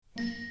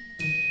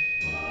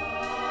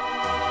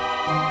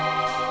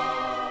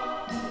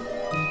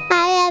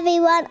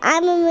everyone.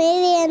 I'm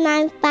Amelia and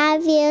I'm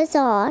 5 years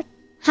old.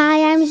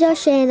 Hi, I'm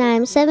Joshua and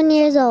I'm 7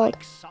 years old.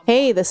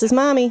 Hey, this is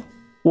Mommy.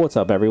 What's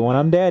up, everyone?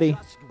 I'm Daddy.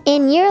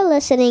 And you're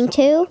listening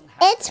to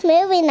It's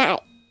movie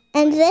night.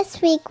 And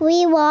this week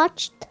we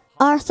watched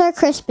Arthur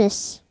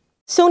Christmas.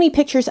 Sony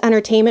Pictures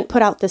Entertainment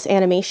put out this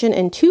animation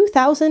in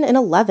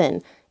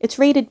 2011. It's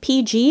rated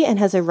PG and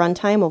has a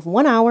runtime of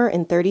 1 hour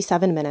and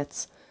 37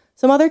 minutes.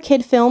 Some other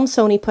kid films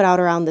Sony put out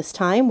around this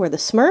time were The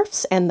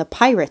Smurfs and The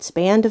Pirates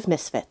Band of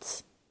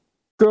Misfits.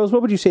 Girls,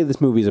 what would you say this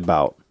movie's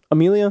about?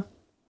 Amelia?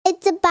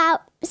 It's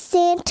about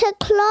Santa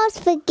Claus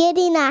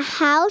forgetting a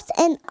house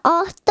and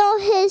also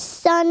his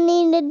son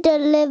needed to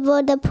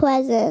deliver the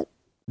present.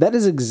 That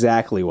is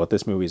exactly what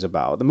this movie's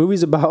about. The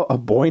movie's about a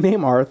boy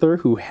named Arthur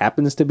who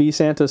happens to be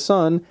Santa's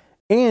son,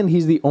 and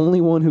he's the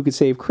only one who could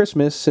save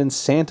Christmas since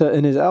Santa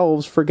and his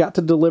elves forgot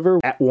to deliver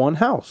at one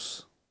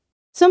house.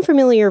 Some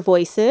familiar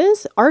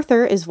voices.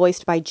 Arthur is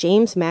voiced by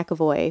James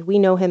McAvoy. We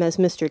know him as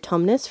Mr.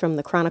 Tumnus from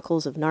The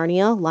Chronicles of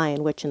Narnia,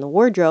 Lion, Witch, and the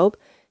Wardrobe.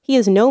 He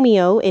is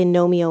Gnomeo in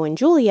Gnomeo and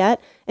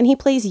Juliet, and he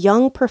plays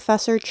young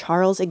Professor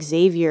Charles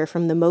Xavier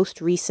from the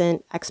most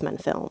recent X-Men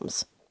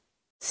films.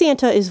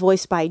 Santa is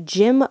voiced by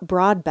Jim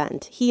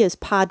Broadbent. He is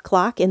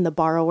Podclock in The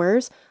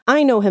Borrowers.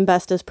 I know him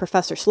best as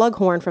Professor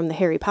Slughorn from the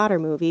Harry Potter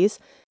movies,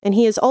 and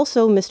he is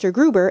also Mr.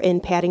 Gruber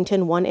in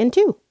Paddington 1 and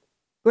 2.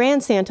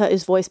 Grand Santa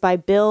is voiced by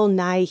Bill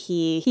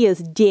Nighy. He is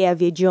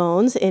Davy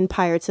Jones in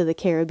Pirates of the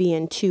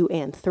Caribbean 2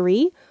 and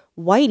 3.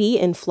 Whitey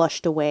in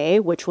Flushed Away,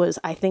 which was,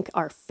 I think,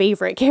 our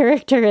favorite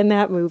character in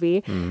that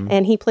movie.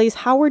 And he plays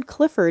Howard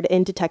Clifford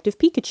in Detective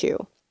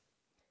Pikachu.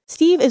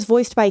 Steve is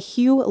voiced by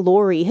Hugh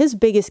Laurie. His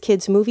biggest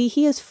kids movie,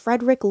 he is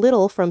Frederick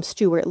Little from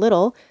Stuart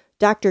Little,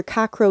 Dr.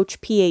 Cockroach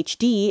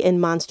PhD in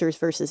Monsters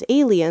vs.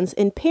 Aliens,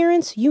 and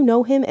parents, you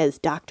know him as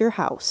Dr.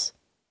 House.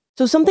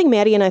 So something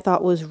Maddie and I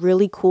thought was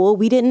really cool,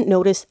 we didn't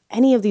notice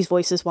any of these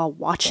voices while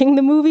watching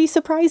the movie,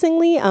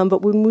 surprisingly,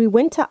 but when we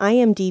went to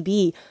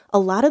IMDb, a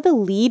lot of the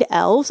lead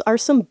elves are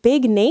some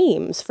big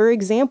names. For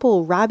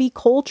example, Robbie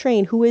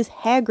Coltrane, who is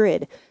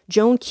Hagrid,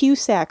 Joan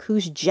Cusack,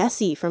 who's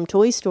Jessie from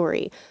Toy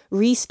Story,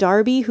 Rhys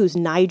Darby, who's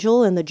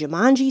Nigel in the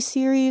Jumanji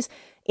series,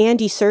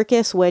 Andy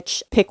Serkis,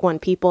 which, pick one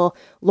people,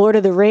 Lord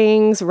of the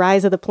Rings,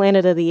 Rise of the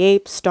Planet of the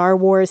Apes, Star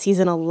Wars, he's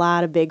in a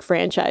lot of big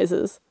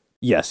franchises.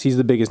 Yes, he's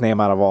the biggest name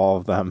out of all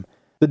of them.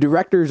 The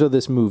directors of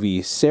this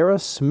movie, Sarah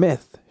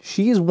Smith,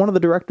 she is one of the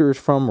directors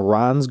from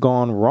Ron's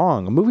Gone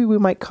Wrong, a movie we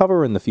might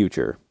cover in the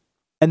future.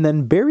 And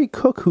then Barry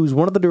Cook, who's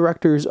one of the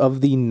directors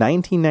of the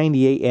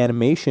 1998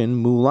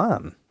 animation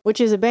Mulan. Which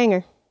is a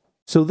banger.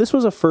 So this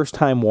was a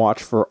first-time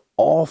watch for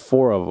all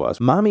four of us.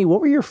 Mommy,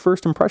 what were your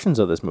first impressions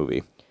of this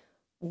movie?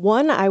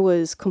 One, I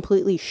was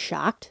completely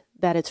shocked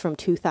that it's from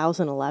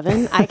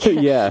 2011. I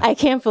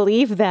can't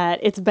believe that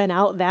it's been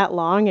out that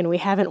long and we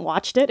haven't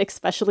watched it,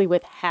 especially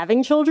with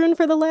having children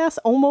for the last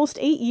almost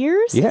 8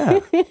 years.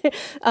 Yeah.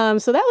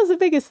 So that was the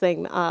biggest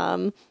thing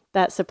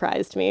that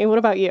surprised me. What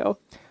about you?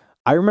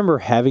 I remember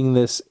having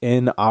this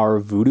in our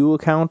Vudu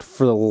account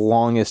for the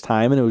longest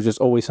time, and it was just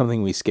always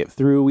something we skipped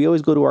through. We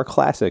always go to our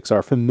classics,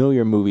 our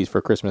familiar movies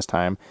for Christmas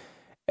time,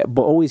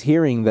 but always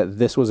hearing that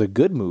this was a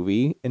good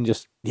movie and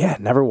just,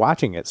 never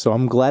watching it. So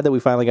I'm glad that we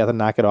finally got to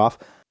knock it off.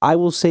 I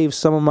will save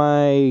some of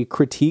my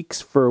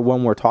critiques for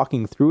when we're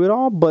talking through it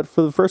all, but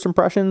for the first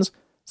impressions,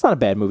 it's not a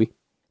bad movie.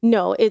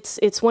 No, it's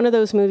one of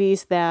those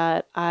movies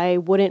that I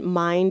wouldn't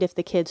mind if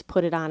the kids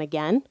put it on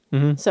again.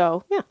 Mm-hmm.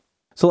 So, yeah.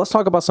 So let's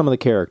talk about some of the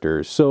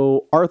characters.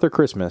 So Arthur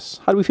Christmas.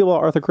 How do we feel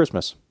about Arthur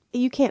Christmas?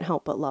 You can't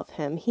help but love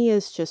him. He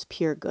is just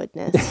pure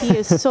goodness. He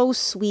is so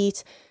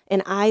sweet,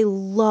 and I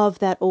love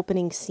that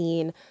opening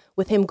scene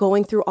with him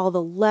going through all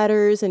the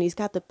letters, and he's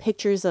got the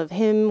pictures of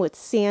him with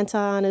Santa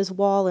on his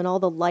wall and all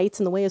the lights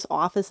and the way his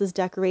office is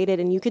decorated,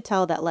 and you could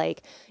tell that,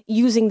 like,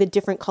 using the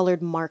different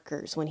colored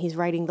markers when he's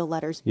writing the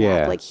letters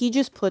back, like, he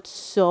just puts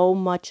so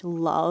much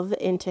love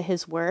into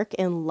his work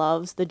and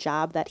loves the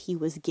job that he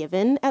was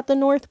given at the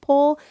North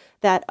Pole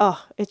that,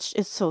 it's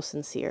so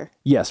sincere.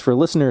 Yes, for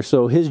listeners,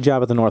 so his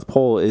job at the North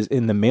Pole is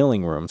in the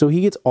mailing room. So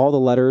he gets all the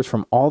letters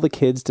from all the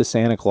kids to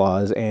Santa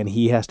Claus, and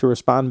he has to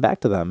respond back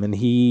to them. And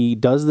he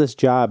does this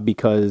job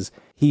because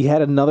he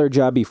had another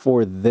job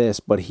before this,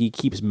 but he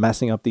keeps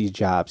messing up these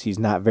jobs. He's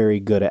not very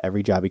good at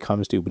every job he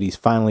comes to, but he's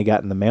finally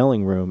gotten the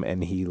mailing room,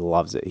 and he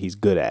loves it. He's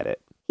good at it.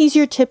 He's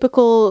your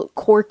typical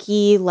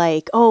quirky,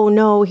 like, oh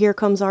no, here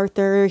comes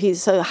Arthur.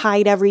 He's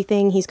hide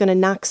everything. He's going to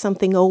knock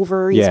something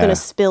over. He's going to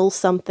spill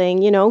something.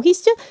 You know,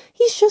 he's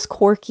just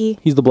quirky.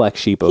 He's the black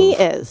sheep of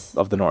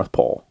the North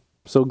Pole.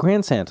 So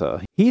Grand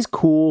Santa, he's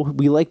cool.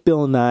 We like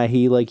Bill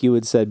Nighy, like you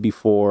had said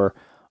before,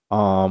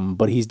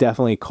 but he's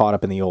definitely caught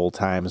up in the old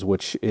times,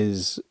 which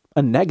is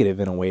a negative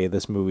in a way of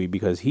this movie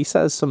because he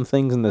says some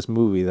things in this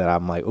movie that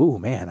I'm like, oh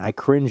man, I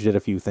cringed at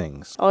a few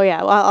things. Oh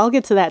yeah, well, I'll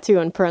get to that too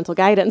in parental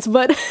guidance,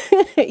 but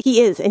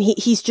he is, and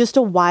he's just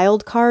a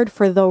wild card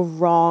for the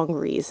wrong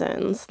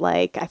reasons.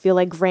 Like, I feel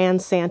like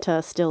Grand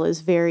Santa still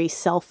is very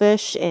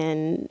selfish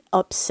and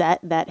upset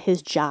that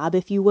his job,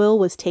 if you will,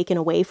 was taken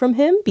away from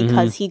him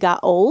because he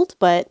got old,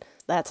 but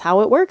that's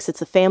how it works.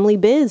 It's a family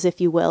biz, if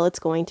you will. It's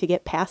going to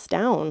get passed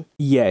down.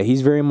 Yeah,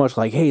 he's very much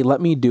like, hey, let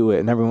me do it.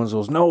 And everyone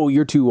goes, no,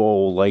 you're too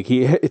old. Like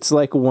it's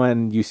like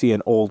when you see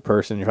an old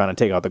person trying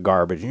to take out the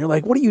garbage and you're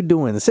like, what are you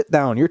doing? Sit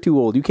down. You're too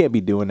old. You can't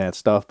be doing that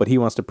stuff. But he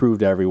wants to prove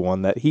to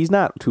everyone that he's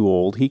not too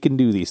old. He can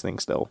do these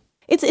things still.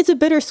 It's a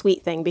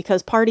bittersweet thing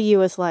because part of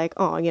you is like,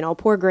 oh,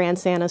 poor Grand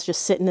Santa's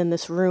just sitting in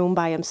this room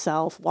by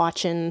himself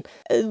watching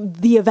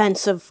the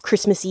events of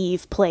Christmas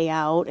Eve play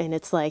out. And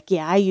it's like,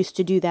 yeah, I used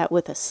to do that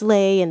with a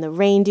sleigh and the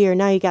reindeer.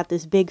 Now you got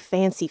this big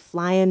fancy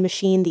flying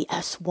machine, the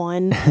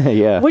S1,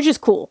 Yeah. which is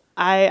cool.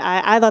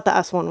 I thought the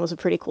S1 was a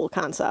pretty cool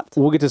concept.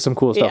 We'll get to some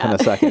cool stuff in a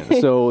second.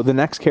 So the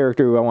next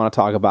character I want to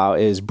talk about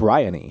is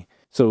Bryony.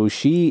 So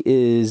she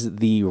is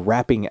the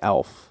rapping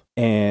elf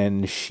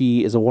and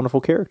she is a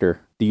wonderful character.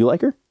 Do you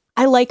like her?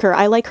 I like her.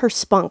 I like her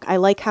spunk. I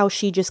like how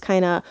she just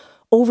kind of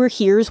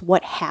overhears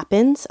what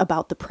happens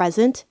about the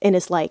present and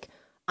is like,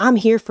 I'm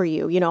here for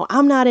you.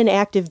 I'm not in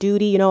active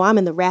duty. I'm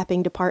in the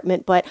wrapping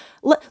department, but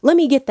let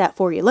me get that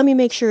for you. Let me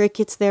make sure it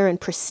gets there in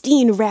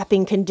pristine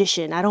wrapping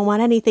condition. I don't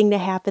want anything to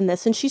happen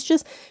this. And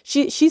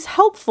she's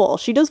helpful.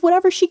 She does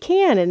whatever she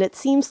can. And it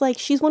seems like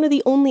she's one of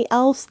the only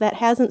elves that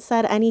hasn't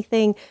said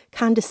anything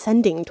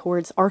condescending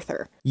towards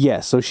Arthur.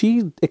 Yes, so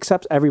she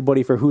accepts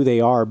everybody for who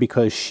they are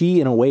because she,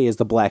 in a way, is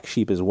the black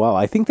sheep as well.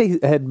 I think they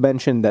had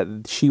mentioned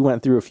that she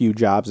went through a few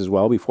jobs as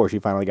well before she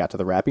finally got to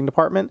the wrapping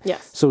department.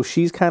 Yes. So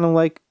she's kind of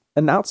like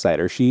an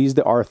outsider. She's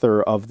the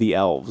Arthur of the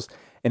elves.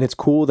 And it's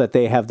cool that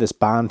they have this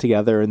bond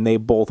together and they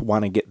both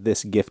want to get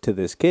this gift to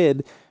this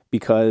kid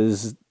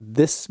because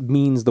this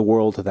means the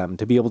world to them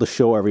to be able to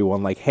show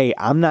everyone like, hey,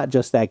 I'm not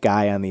just that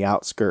guy on the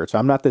outskirts.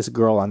 I'm not this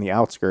girl on the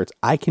outskirts.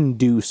 I can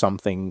do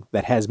something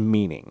that has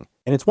meaning.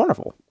 And it's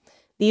wonderful.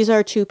 These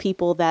are two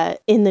people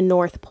that in the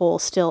North Pole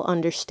still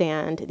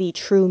understand the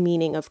true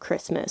meaning of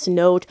Christmas.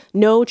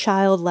 No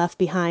child left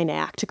behind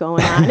act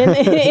going on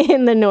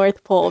in the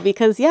North Pole.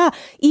 Because, yeah,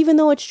 even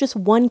though it's just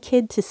one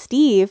kid to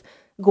Steve,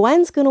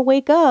 Gwen's going to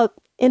wake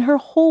up and her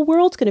whole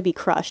world's going to be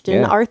crushed.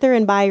 And Arthur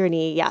and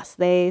Bryony, yes,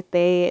 they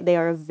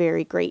are a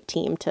very great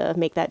team to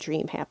make that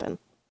dream happen.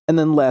 And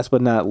then last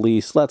but not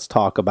least, let's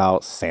talk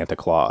about Santa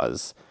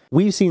Claus.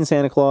 We've seen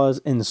Santa Claus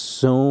in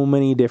so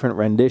many different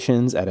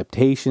renditions,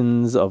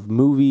 adaptations of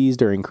movies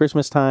during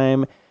Christmas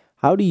time.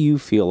 How do you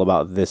feel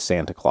about this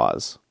Santa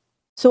Claus?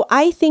 So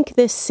I think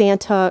this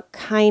Santa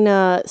kind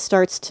of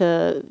starts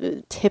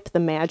to tip the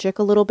magic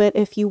a little bit,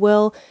 if you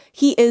will.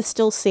 He is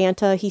still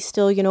Santa. He's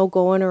still,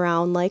 going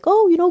around like,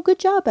 oh, good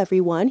job,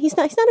 everyone. He's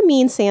not a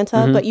mean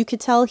Santa, but you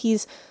could tell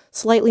he's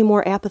slightly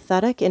more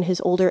apathetic in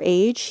his older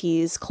age.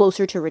 He's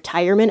closer to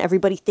retirement.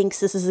 Everybody thinks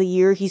this is the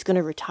year he's going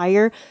to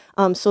retire.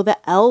 So the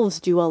elves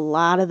do a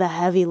lot of the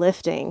heavy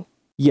lifting.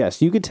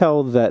 Yes, you could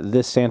tell that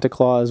this Santa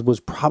Claus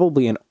was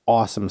probably an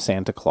awesome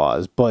Santa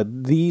Claus,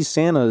 but these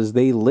Santas,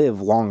 they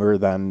live longer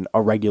than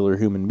a regular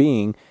human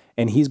being,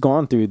 and he's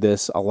gone through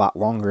this a lot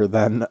longer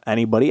than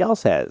anybody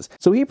else has.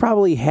 So he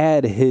probably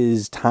had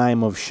his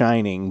time of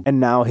shining, and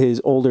now his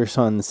older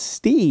son,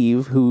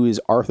 Steve, who is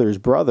Arthur's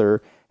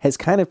brother, has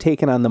kind of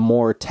taken on the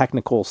more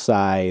technical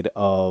side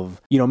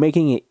of,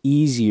 making it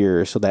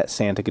easier so that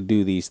Santa could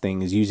do these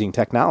things using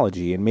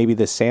technology. And maybe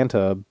this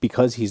Santa,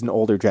 because he's an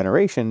older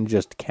generation,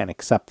 just can't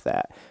accept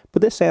that.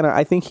 But this Santa,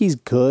 I think he's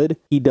good.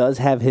 He does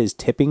have his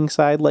tipping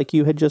side, like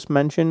you had just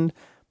mentioned,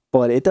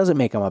 but it doesn't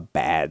make him a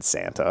bad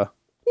Santa.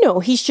 No,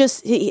 he's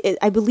just,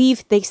 I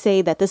believe they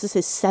say that this is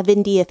his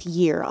 70th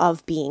year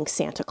of being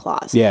Santa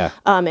Claus. Yeah.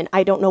 And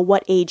I don't know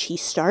what age he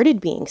started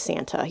being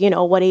Santa.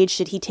 What age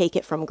did he take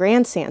it from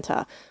Grand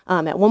Santa?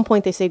 At one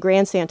point they say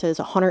Grand Santa is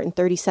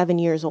 137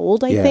 years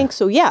old, I think.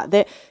 So yeah,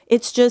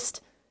 it's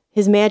just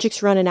his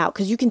magic's running out.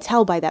 Because you can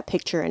tell by that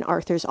picture in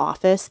Arthur's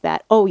office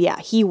that, oh yeah,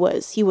 he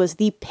was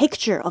the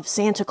picture of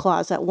Santa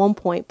Claus at one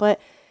point. But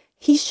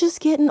he's just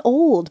getting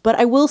old. But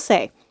I will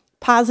say,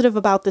 positive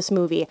about this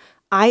movie,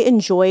 I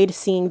enjoyed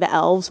seeing the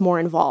elves more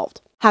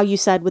involved. How you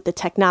said with the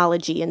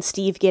technology and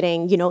Steve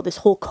getting, this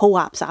whole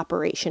co-ops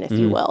operation, if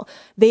you will.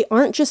 They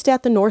aren't just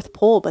at the North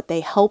Pole, but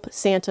they help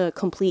Santa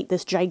complete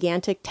this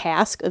gigantic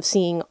task of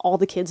seeing all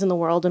the kids in the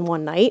world in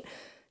one night.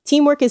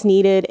 Teamwork is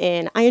needed,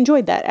 and I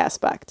enjoyed that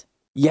aspect.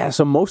 Yeah,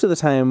 so most of the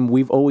time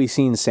we've always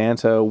seen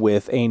Santa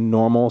with a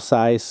normal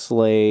size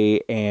sleigh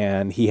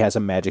and he has a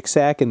magic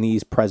sack and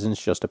these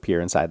presents just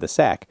appear inside the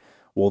sack.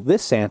 Well,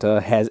 this Santa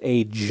has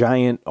a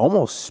giant,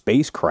 almost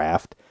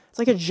spacecraft. It's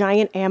like a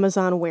giant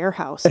Amazon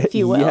warehouse, if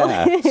you will.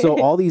 Yeah.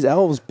 So all these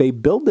elves, they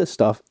build this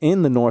stuff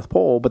in the North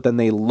Pole, but then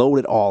they load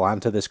it all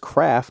onto this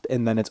craft,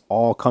 and then it's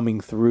all coming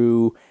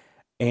through,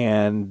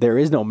 and there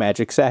is no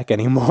magic sack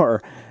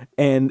anymore.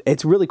 And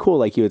it's really cool,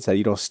 like you had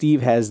said.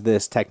 Steve has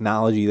this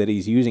technology that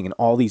he's using, and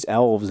all these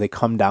elves, they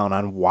come down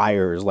on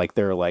wires like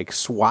they're like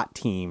SWAT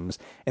teams,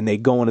 and they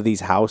go into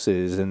these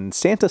houses, and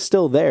Santa's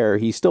still there.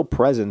 He's still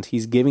present.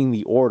 He's giving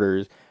the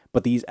orders,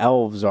 but these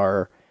elves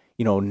are,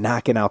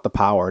 knocking out the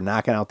power,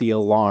 knocking out the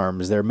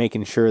alarms. They're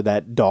making sure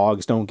that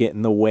dogs don't get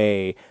in the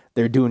way.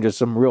 they're doing just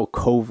some real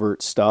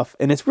covert stuff.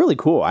 And it's really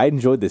cool. I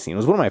enjoyed this scene. It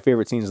was one of my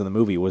favorite scenes in the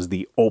movie was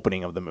the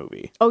opening of the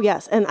movie. Oh,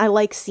 yes. And I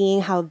like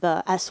seeing how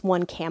the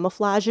S1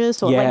 camouflages.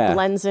 So it like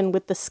blends in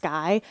with the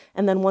sky.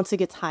 And then once it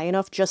gets high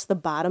enough, just the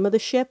bottom of the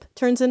ship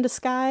turns into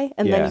sky.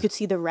 And then you could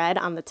see the red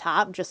on the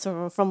top just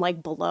from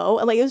like below.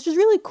 And like it was just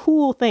really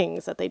cool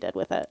things that they did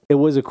with it. It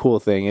was a cool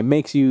thing. It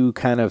makes you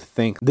kind of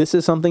think this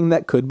is something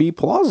that could be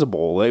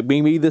plausible. Like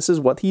maybe this is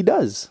what he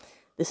does.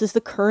 This is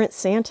the current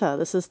Santa.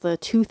 This is the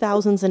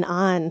 2000s and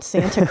on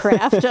Santa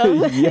craft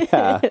of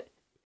Yeah.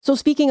 So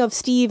speaking of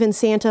Steve and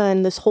Santa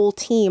and this whole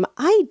team,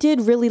 I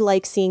did really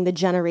like seeing the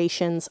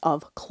generations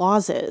of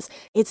Clauses.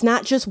 It's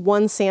not just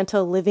one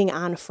Santa living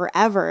on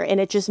forever, and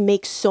it just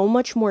makes so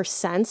much more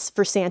sense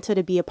for Santa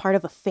to be a part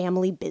of a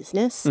family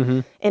business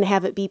and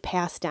have it be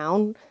passed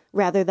down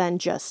rather than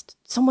just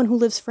someone who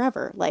lives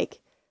forever. Like,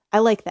 I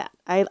like that.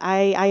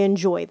 I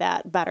enjoy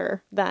that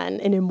better than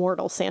an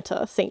immortal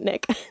Santa, Saint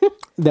Nick.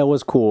 That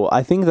was cool.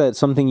 I think that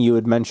something you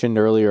had mentioned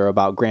earlier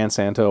about Grand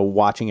Santa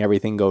watching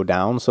everything go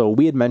down. So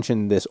we had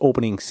mentioned this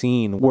opening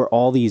scene where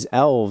all these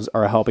elves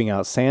are helping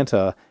out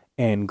Santa,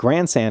 and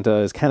Grand Santa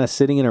is kind of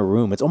sitting in a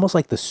room. It's almost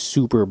like the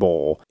Super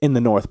Bowl in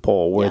the North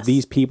Pole where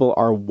these people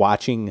are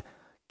watching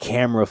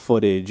camera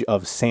footage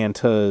of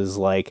Santa's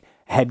like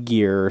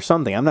headgear or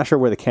something. I'm not sure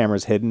where the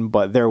camera's hidden,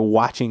 but they're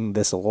watching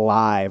this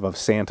live of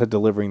Santa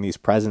delivering these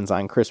presents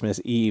on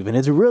Christmas Eve. And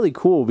it's really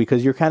cool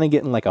because you're kind of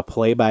getting like a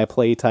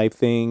play-by-play type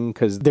thing,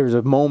 because there's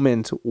a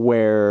moment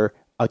where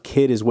a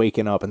kid is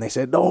waking up and they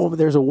said, "Oh,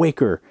 there's a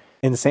waker,"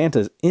 and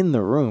Santa's in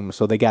the room,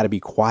 so they got to be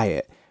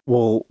quiet.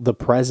 Well, the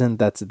present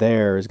that's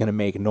there is going to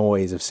make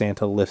noise if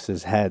Santa lifts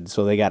his head,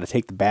 so they got to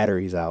take the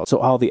batteries out. So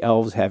all the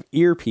elves have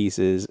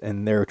earpieces,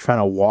 and they're trying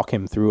to walk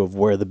him through of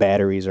where the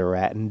batteries are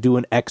at and do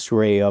an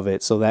x-ray of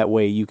it, so that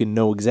way you can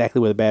know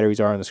exactly where the batteries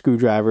are and the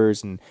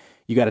screwdrivers, and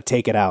you got to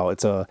take it out.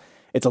 It's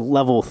a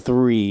level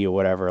 3 or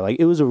whatever.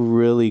 Like, it was a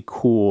really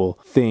cool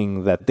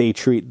thing that they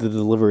treat the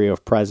delivery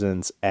of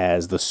presents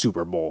as the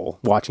Super Bowl,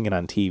 watching it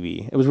on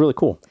TV. It was really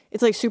cool.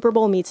 It's like Super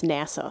Bowl meets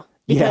NASA.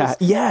 Yeah.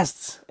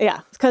 Yes.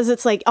 Yeah, because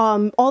it's like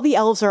all the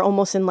elves are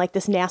almost in like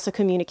this NASA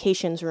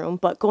communications room.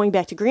 But going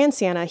back to Grand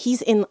Santa,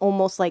 he's in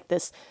almost like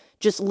this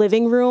just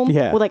living room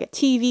with like a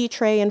TV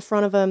tray in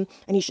front of him,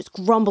 and he's just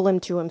grumbling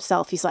to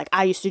himself. He's like,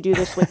 "I used to do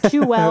this with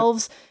 2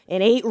 elves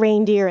and 8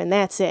 reindeer, and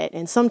that's it.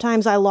 And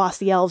sometimes I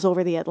lost the elves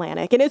over the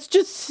Atlantic." And it's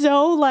just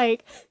so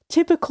like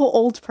typical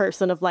old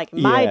person of like,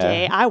 my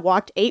day, I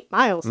walked 8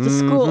 miles to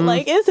school.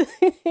 Like,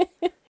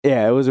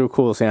 Yeah, it was a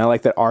cool scene. I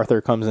like that Arthur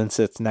comes and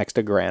sits next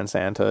to Grand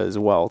Santa as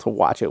well to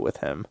watch it with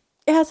him.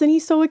 Yes, and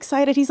he's so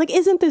excited. He's like,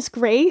 "Isn't this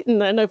great?"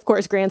 And then, of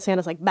course, Grand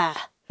Santa's like, "Bah."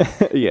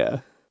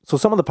 Yeah. So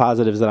some of the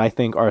positives that I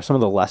think are some of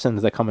the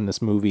lessons that come in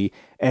this movie,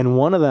 and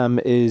one of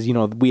them is,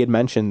 we had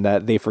mentioned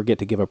that they forget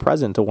to give a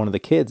present to one of the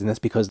kids, and that's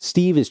because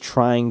Steve is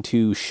trying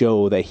to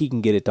show that he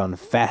can get it done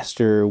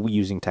faster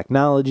using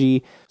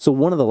technology. So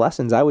one of the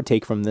lessons I would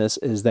take from this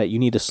is that you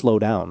need to slow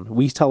down.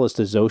 We tell this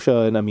to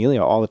Zosha and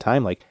Amelia all the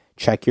time, like,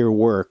 check your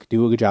work,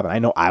 do a good job. And I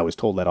know I was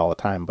told that all the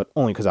time, but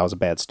only because I was a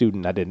bad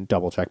student. I didn't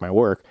double check my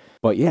work.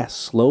 But yeah,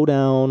 slow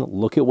down,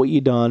 look at what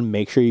you've done,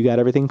 make sure you got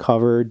everything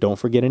covered, don't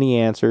forget any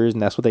answers.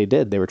 And that's what they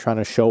did. They were trying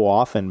to show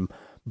off and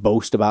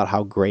boast about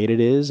how great it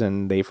is,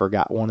 and they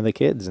forgot one of the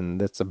kids,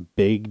 and that's a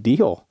big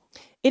deal.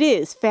 It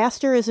is.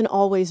 Faster isn't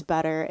always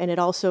better, and it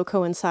also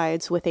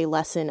coincides with a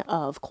lesson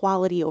of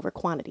quality over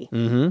quantity.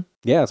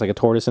 Yeah, it's like a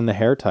tortoise and the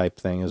hare type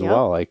thing as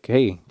well. Like,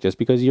 hey, just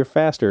because you're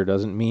faster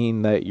doesn't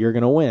mean that you're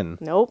going to win.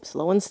 Nope.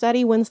 Slow and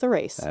steady wins the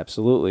race.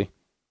 Absolutely.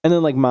 And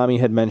then like Mommy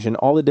had mentioned,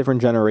 all the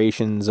different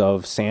generations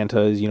of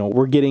Santas,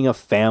 we're getting a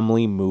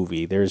family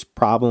movie. There's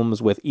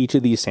problems with each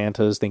of these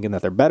Santas thinking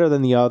that they're better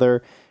than the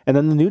other. And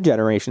then the new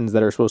generations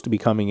that are supposed to be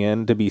coming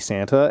in to be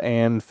Santa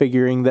and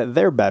figuring that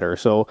they're better.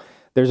 So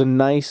there's a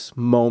nice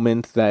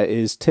moment that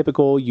is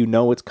typical,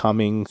 it's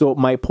coming, so it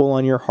might pull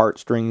on your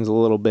heartstrings a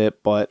little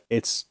bit, but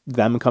it's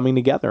them coming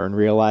together and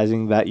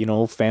realizing that,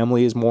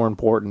 family is more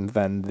important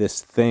than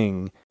this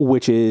thing,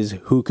 which is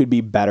who could be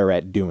better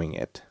at doing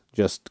it.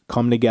 Just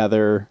come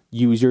together,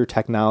 use your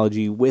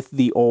technology with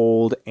the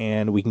old,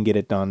 and we can get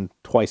it done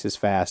twice as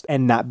fast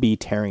and not be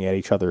tearing at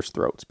each other's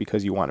throats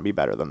because you want to be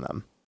better than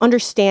them.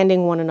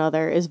 Understanding one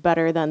another is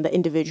better than the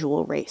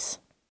individual race.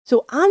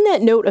 So on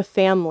that note of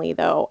family,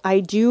 though,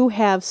 I do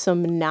have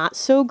some not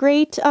so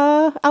great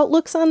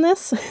outlooks on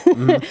this.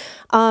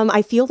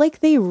 I feel like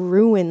they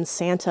ruin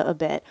Santa a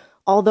bit.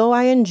 Although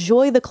I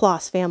enjoy the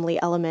Claus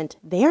family element,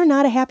 they are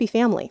not a happy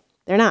family.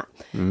 They're not.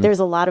 There's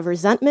a lot of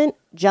resentment,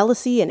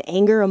 jealousy, and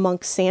anger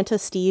amongst Santa,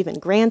 Steve,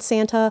 and Grand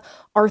Santa.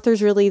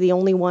 Arthur's really the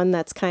only one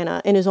that's kind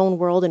of in his own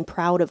world and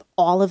proud of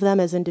all of them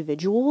as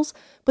individuals.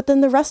 But then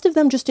the rest of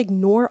them just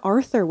ignore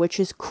Arthur, which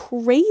is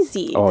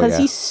crazy because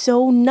he's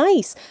so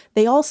nice.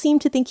 They all seem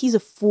to think he's a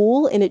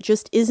fool, and it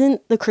just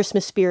isn't the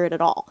Christmas spirit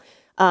at all.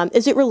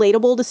 Is it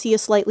relatable to see a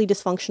slightly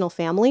dysfunctional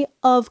family?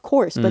 Of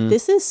course, but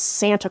this is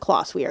Santa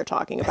Claus we are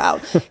talking about.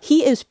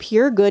 He is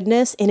pure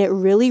goodness, and it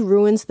really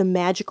ruins the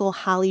magical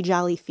holly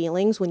jolly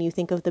feelings when you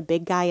think of the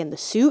big guy in the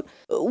suit.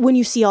 When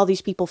you see all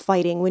these people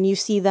fighting, when you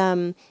see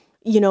them,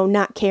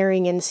 not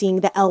caring and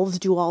seeing the elves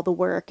do all the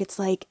work, it's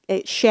like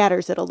it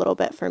shatters it a little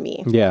bit for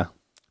me. Yeah.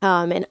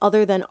 And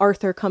other than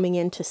Arthur coming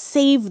in to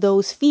save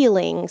those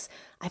feelings,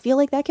 I feel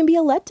like that can be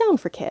a letdown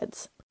for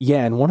kids.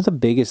 Yeah, and one of the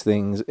biggest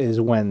things is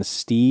when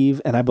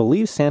Steve, and I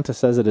believe Santa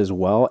says it as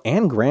well,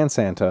 and Grand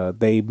Santa,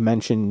 they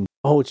mention,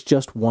 it's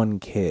just one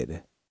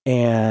kid.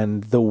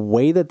 And the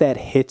way that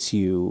hits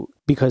you,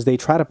 because they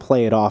try to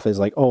play it off as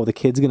like, the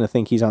kid's going to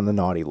think he's on the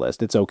naughty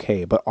list. It's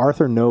okay. But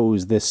Arthur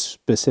knows this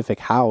specific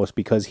house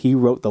because he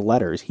wrote the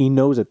letters. He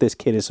knows that this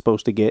kid is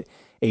supposed to get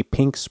a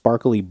pink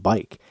sparkly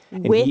bike.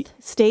 With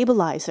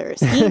stabilizers.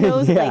 He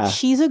knows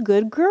she's a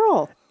good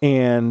girl.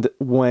 And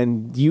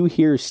when you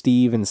hear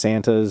Steve and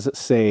Santa's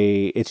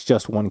say it's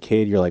just one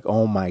kid, you're like,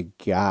 oh my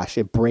gosh,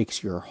 it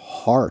breaks your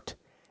heart.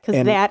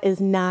 Because that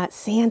is not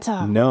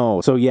Santa.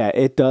 No. So yeah,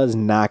 it does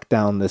knock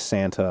down the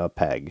Santa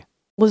peg.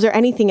 Was there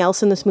anything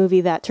else in this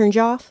movie that turned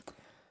you off?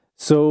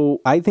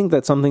 So I think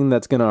that's something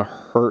that's going to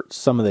hurt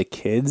some of the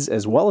kids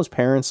as well as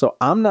parents. So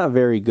I'm not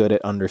very good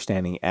at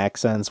understanding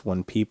accents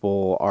when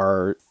people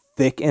are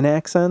thick in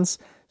accents.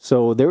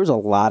 So there was a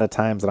lot of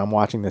times that I'm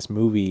watching this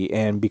movie,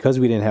 and because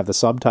we didn't have the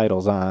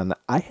subtitles on,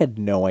 I had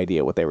no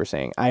idea what they were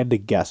saying. I had to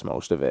guess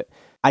most of it.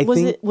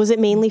 Was it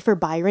mainly for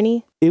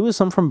Byrony? It was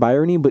some from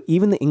Byrony, but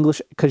even the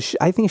English, because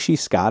I think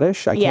she's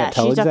Scottish. I can't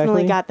tell exactly. Yeah, she's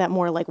definitely got that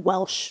more like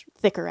Welsh,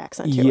 thicker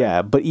accent to her.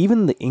 Yeah, but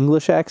even the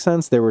English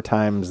accents, there were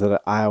times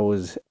that I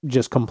was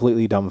just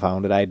completely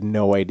dumbfounded. I had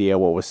no idea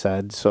what was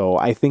said. So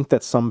I think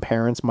that some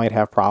parents might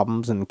have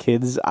problems, and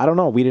kids, I don't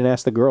know. We didn't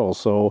ask the girls,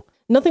 so.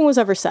 Nothing was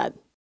ever said.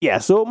 Yeah,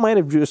 so it might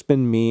have just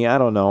been me. I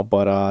don't know,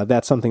 but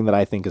that's something that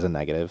I think is a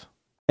negative.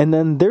 And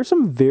then there's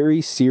some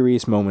very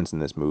serious moments in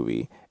this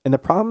movie. And the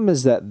problem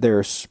is that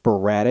they're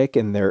sporadic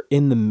and they're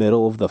in the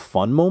middle of the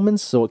fun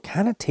moments. So it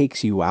kind of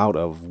takes you out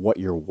of what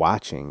you're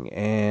watching.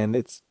 And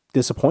it's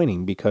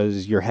disappointing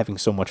because you're having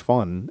so much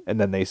fun. And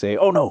then they say,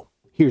 oh no,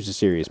 here's a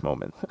serious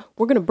moment.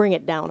 We're going to bring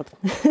it down.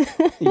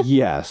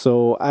 Yeah,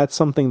 so that's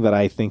something that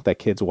I think that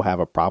kids will have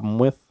a problem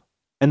with.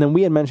 And then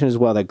we had mentioned as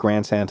well that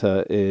Grand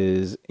Santa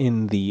is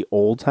in the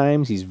old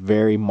times. He's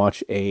very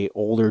much a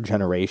older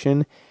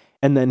generation.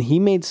 And then he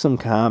made some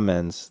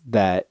comments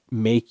that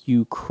make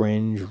you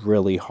cringe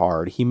really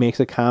hard. He makes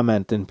a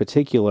comment in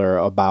particular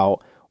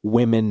about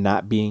women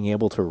not being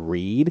able to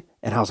read.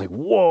 And I was like,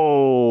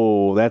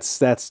 whoa,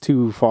 that's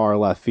too far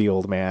left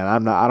field, man.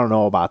 I don't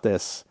know about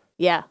this.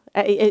 Yeah,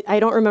 I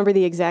don't remember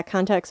the exact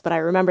context, but I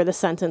remember the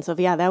sentence of,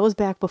 that was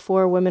back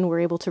before women were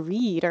able to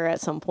read or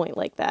at some point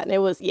like that. And it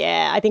was,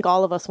 I think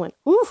all of us went,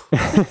 oof.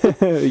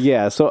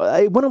 Yeah, so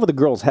it went over the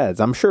girls' heads.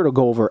 I'm sure it'll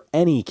go over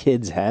any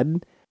kid's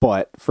head.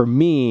 But for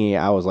me,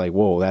 I was like,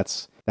 whoa,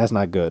 that's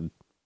not good.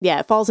 Yeah,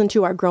 it falls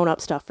into our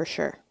grown-up stuff for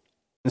sure.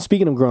 And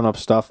speaking of grown-up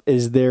stuff,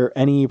 is there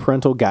any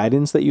parental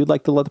guidance that you'd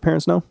like to let the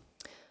parents know?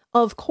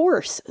 Of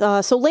course.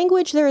 So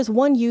language, there is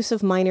one use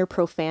of minor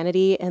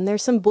profanity, and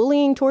there's some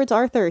bullying towards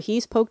Arthur.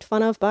 He's poked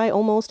fun of by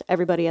almost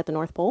everybody at the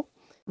North Pole.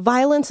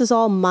 Violence is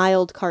all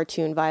mild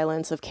cartoon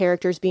violence of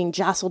characters being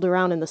jostled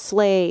around in the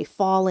sleigh,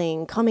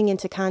 falling, coming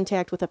into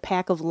contact with a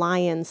pack of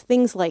lions,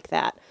 things like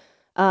that.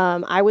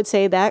 I would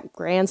say that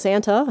Grand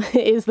Santa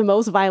is the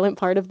most violent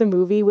part of the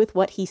movie with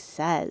what he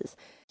says.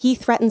 He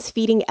threatens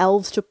feeding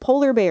elves to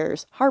polar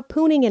bears,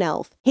 harpooning an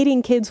elf,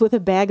 hitting kids with a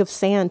bag of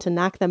sand to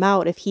knock them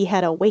out if he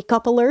had a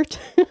wake-up alert.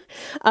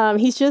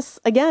 He's just,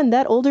 again,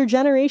 that older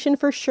generation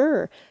for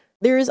sure.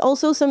 There is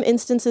also some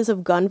instances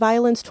of gun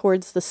violence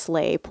towards the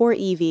sleigh. Poor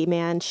Evie,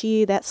 man.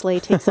 That sleigh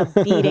takes a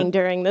beating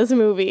during this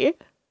movie.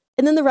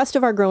 And then the rest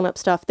of our grown-up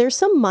stuff, there's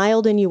some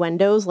mild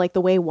innuendos, like the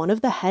way one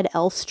of the head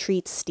elves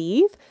treats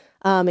Steve,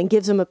 and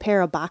gives him a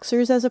pair of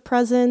boxers as a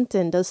present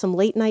and does some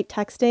late-night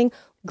texting.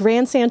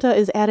 Grand Santa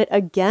is at it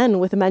again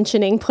with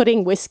mentioning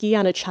putting whiskey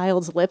on a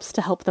child's lips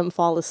to help them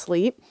fall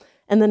asleep.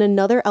 And then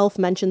another elf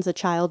mentions a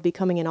child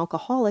becoming an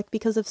alcoholic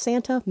because of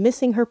Santa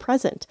missing her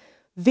present.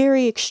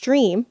 Very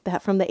extreme,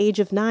 that from the age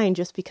of 9,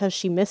 just because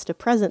she missed a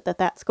present,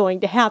 that's going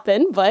to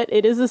happen, but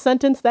it is a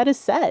sentence that is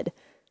said.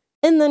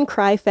 And then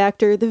cry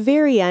factor, the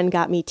very end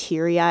got me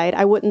teary-eyed.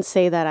 I wouldn't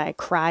say that I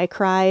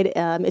cried.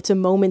 It's a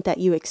moment that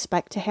you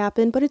expect to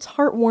happen, but it's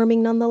heartwarming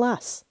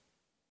nonetheless.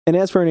 And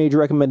as for an age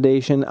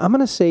recommendation, I'm going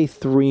to say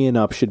 3 and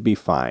up should be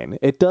fine.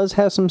 It does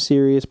have some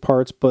serious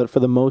parts, but for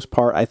the most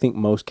part, I think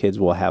most kids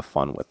will have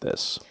fun with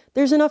this.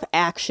 There's enough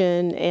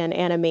action and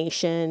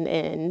animation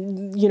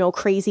and,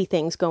 crazy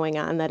things going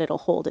on that it'll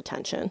hold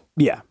attention.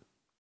 Yeah.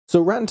 So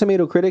Rotten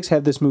Tomato critics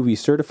have this movie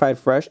certified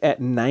fresh at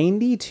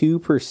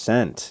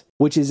 92%,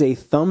 which is a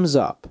thumbs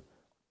up.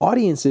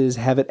 Audiences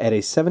have it at a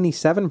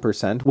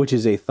 77%, which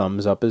is a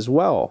thumbs up as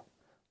well.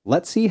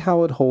 Let's see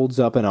how it holds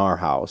up in our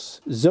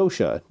house.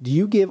 Zosha, do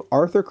you give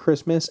Arthur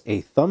Christmas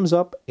a thumbs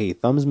up, a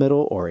thumbs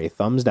middle, or a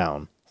thumbs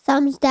down?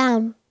 Thumbs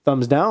down.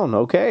 Thumbs down,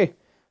 okay.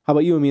 How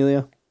about you,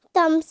 Amelia?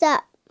 Thumbs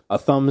up. A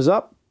thumbs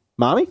up.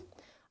 Mommy?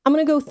 I'm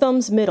going to go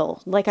thumbs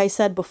middle. Like I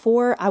said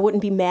before, I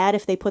wouldn't be mad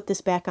if they put this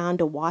back on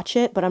to watch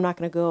it, but I'm not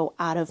going to go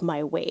out of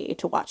my way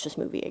to watch this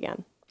movie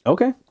again.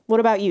 Okay.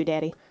 What about you,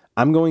 Daddy?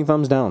 I'm going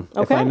thumbs down.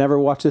 Okay. If I never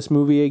watch this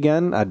movie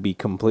again, I'd be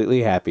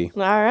completely happy.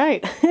 All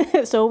right.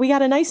 So we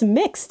got a nice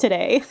mix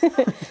today.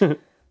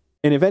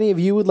 And if any of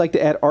you would like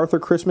to add Arthur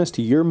Christmas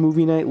to your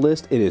movie night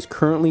list, it is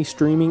currently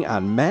streaming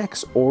on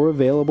Max or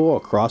available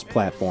across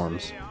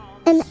platforms.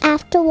 And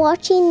after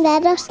watching,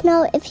 let us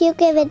know if you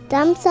give it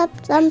thumbs up,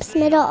 thumbs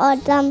middle, or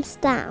thumbs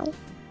down.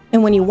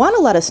 And when you want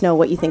to let us know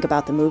what you think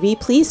about the movie,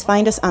 please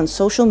find us on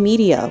social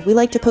media. We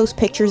like to post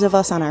pictures of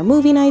us on our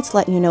movie nights,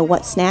 letting you know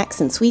what snacks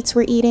and sweets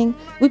we're eating.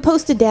 We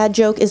post a dad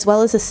joke as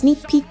well as a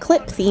sneak peek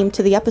clip themed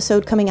to the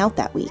episode coming out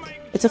that week.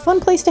 It's a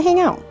fun place to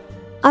hang out.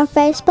 Our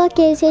Facebook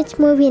is It's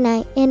Movie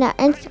Night, and our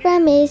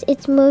Instagram is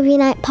It's Movie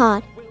Night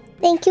Pod.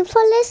 Thank you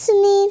for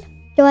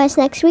listening. Join us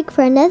next week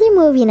for another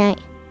movie night.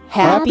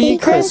 Happy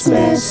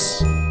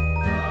Christmas!